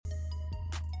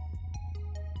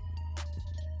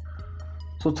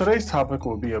So today's topic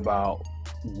will be about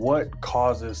what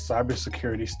causes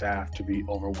cybersecurity staff to be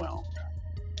overwhelmed.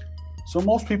 So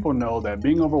most people know that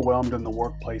being overwhelmed in the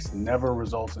workplace never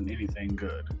results in anything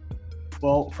good.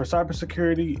 Well, for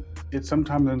cybersecurity, it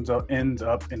sometimes ends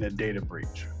up in a data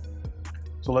breach.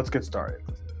 So let's get started.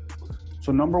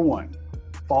 So number one,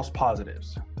 false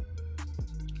positives.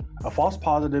 A false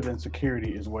positive in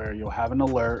security is where you'll have an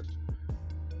alert.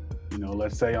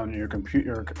 Let's say on your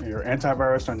computer, your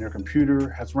antivirus on your computer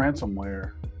has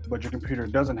ransomware, but your computer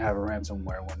doesn't have a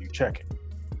ransomware when you check it.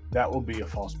 That will be a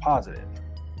false positive.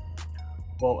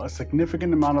 Well, a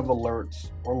significant amount of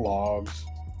alerts or logs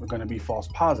are going to be false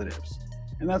positives.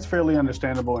 And that's fairly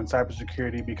understandable in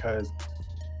cybersecurity because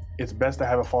it's best to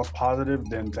have a false positive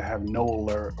than to have no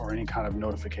alert or any kind of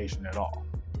notification at all.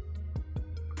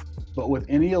 But with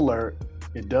any alert,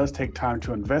 it does take time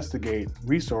to investigate,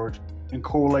 research, and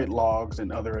correlate logs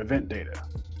and other event data.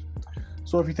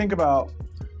 So if you think about,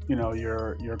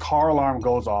 your car alarm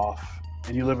goes off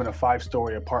and you live in a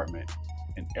 5-story apartment,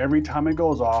 and every time it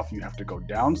goes off, you have to go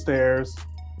downstairs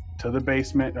to the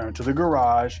basement or to the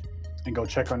garage and go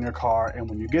check on your car. And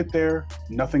when you get there,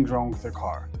 nothing's wrong with your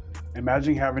car.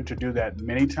 Imagine having to do that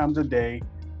many times a day,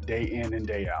 day in and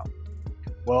day out.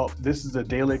 Well, this is a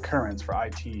daily occurrence for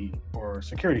IT or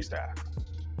security staff.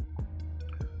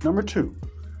 Number two,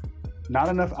 not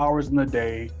enough hours in the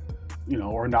day,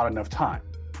 or not enough time.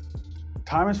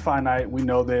 Time is finite. We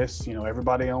know this.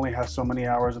 Everybody only has so many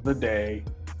hours of the day.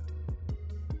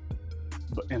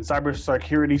 But in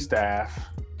cybersecurity staff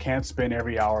can't spend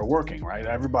every hour working, right?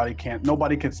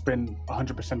 Nobody can spend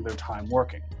 100% of their time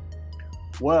working.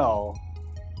 Well,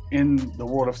 in the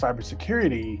world of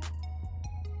cybersecurity,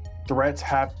 threats,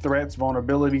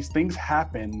 vulnerabilities, things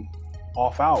happen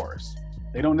off hours.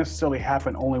 They don't necessarily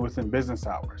happen only within business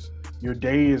hours. Your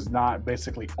day is not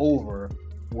basically over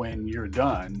when you're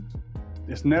done.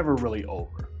 It's never really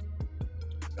over.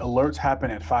 Alerts happen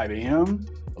at 5 a.m.,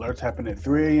 alerts happen at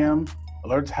 3 a.m.,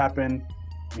 alerts happen,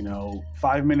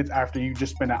 5 minutes after you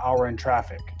just spent an hour in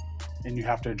traffic, and you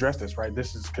have to address this, right?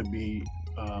 Could be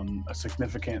a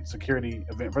significant security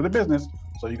event for the business,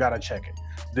 so you got to check it.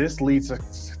 This leads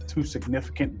to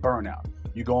significant burnout.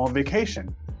 You go on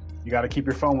vacation, you got to keep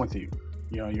your phone with you.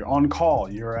 You're on call,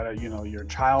 you're at your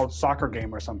child's soccer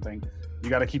game or something, you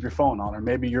got to keep your phone on. Or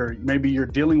maybe you're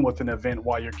dealing with an event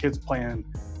while your kid's playing,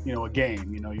 a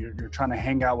game. You're trying to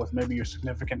hang out with maybe your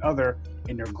significant other,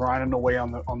 and you're grinding away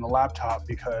on the laptop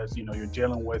because you're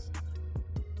dealing with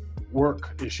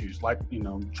work issues, like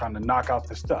trying to knock out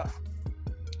this stuff.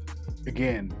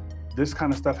 Again, this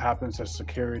kind of stuff happens to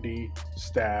security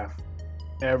staff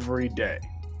every day.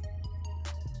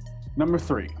 Number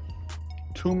three,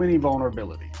 too many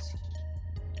vulnerabilities.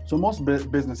 So most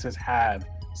businesses have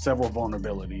several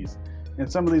vulnerabilities,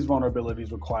 and some of these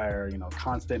vulnerabilities require,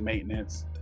 constant maintenance.